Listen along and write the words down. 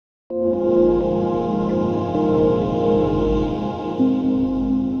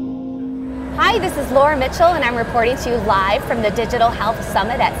is Laura Mitchell, and I'm reporting to you live from the Digital Health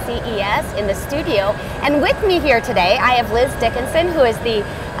Summit at CES in the studio. And with me here today, I have Liz Dickinson, who is the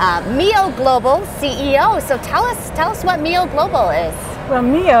Mio Global CEO. So tell us what Mio Global is. Well,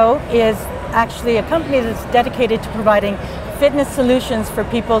 Mio is actually a company that's dedicated to providing fitness solutions for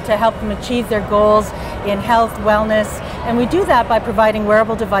people to help them achieve their goals in health, wellness, and we do that by providing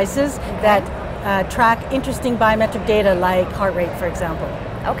wearable devices that track interesting biometric data like heart rate, for example.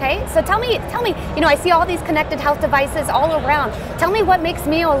 Okay, so tell me, you know, I see all these connected health devices all around. Tell me what makes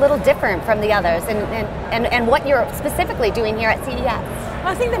Mio a little different from the others and what you're specifically doing here at CES.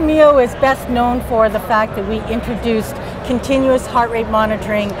 I think that Mio is best known for the fact that we introduced continuous heart rate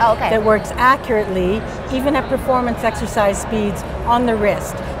monitoring that works accurately, even at performance exercise speeds on the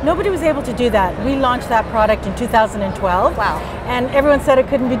wrist. Nobody was able to do that. We launched that product in 2012. Wow. And everyone said it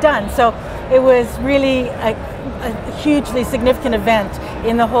couldn't be done. So it was really a hugely significant event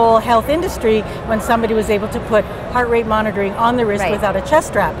in the whole health industry when somebody was able to put heart rate monitoring on the wrist without a chest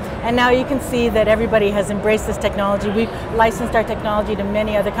strap. And now you can see that everybody has embraced this technology. We've licensed our technology to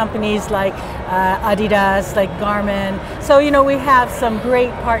many other companies like Adidas, like Garmin. So, you know, we have some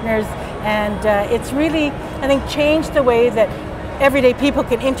great partners, and it's really, I think, changed the way that everyday people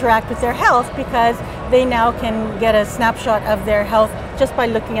can interact with their health, because they now can get a snapshot of their health just by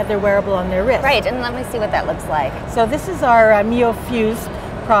looking at their wearable on their wrist. Right, and let me see what that looks like. So this is our Mio Fuse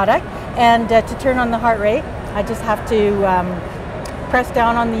product, and to turn on the heart rate, I just have to press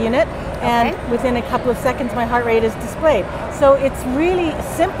down on the unit, and within a couple of seconds my heart rate is displayed. So it's really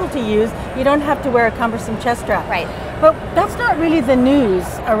simple to use. You don't have to wear a cumbersome chest strap. Right. But that's not really the news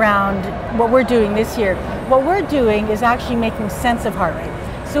around what we're doing this year. What we're doing is actually making sense of heart rate.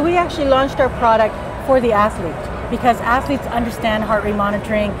 So we actually launched our product for the athlete, because athletes understand heart rate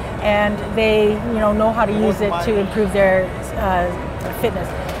monitoring and they know how to use it to improve their fitness.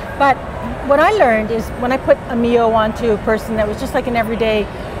 But what I learned is when I put a Mio onto a person that was just like an everyday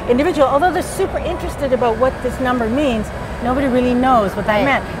individual, although they're super interested about what this number means, nobody really knows what that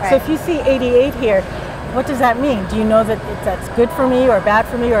meant. So if you see 88 here, what does that mean? Do you know that that's good for me or bad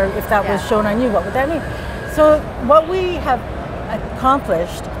for me, or if that was shown on you, what would that mean? So what we have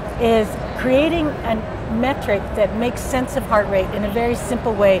accomplished is creating a metric that makes sense of heart rate in a very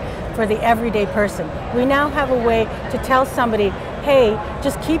simple way for the everyday person. We now have a way to tell somebody, hey,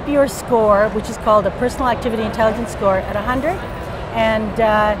 just keep your score, which is called a personal activity intelligence score, at 100. And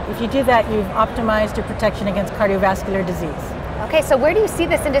if you do that, you've optimized your protection against cardiovascular disease. Okay, so where do you see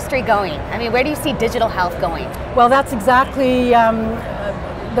this industry going? I mean, where do you see digital health going? Well, that's exactly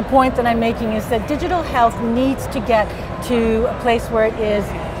the point that I'm making, is that digital health needs to get to a place where it is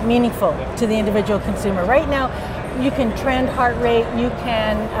meaningful to the individual consumer. Right now, you can trend heart rate, you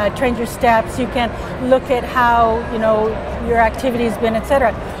can trend your steps, you can look at how your activity has been,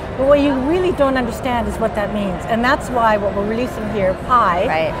 etc. But what you really don't understand is what that means. And that's why what we're releasing here,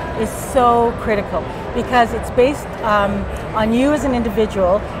 Pi, is so critical, because it's based on you as an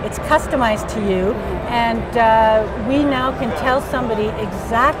individual, it's customized to you, and we now can tell somebody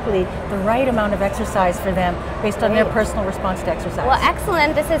exactly the right amount of exercise for them based on their personal response to exercise. Well,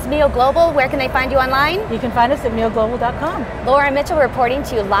 excellent. This is Mio Global. Where can they find you online? You can find us at mioglobal.com. Laura Mitchell reporting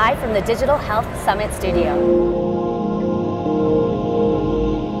to you live from the Digital Health Summit studio.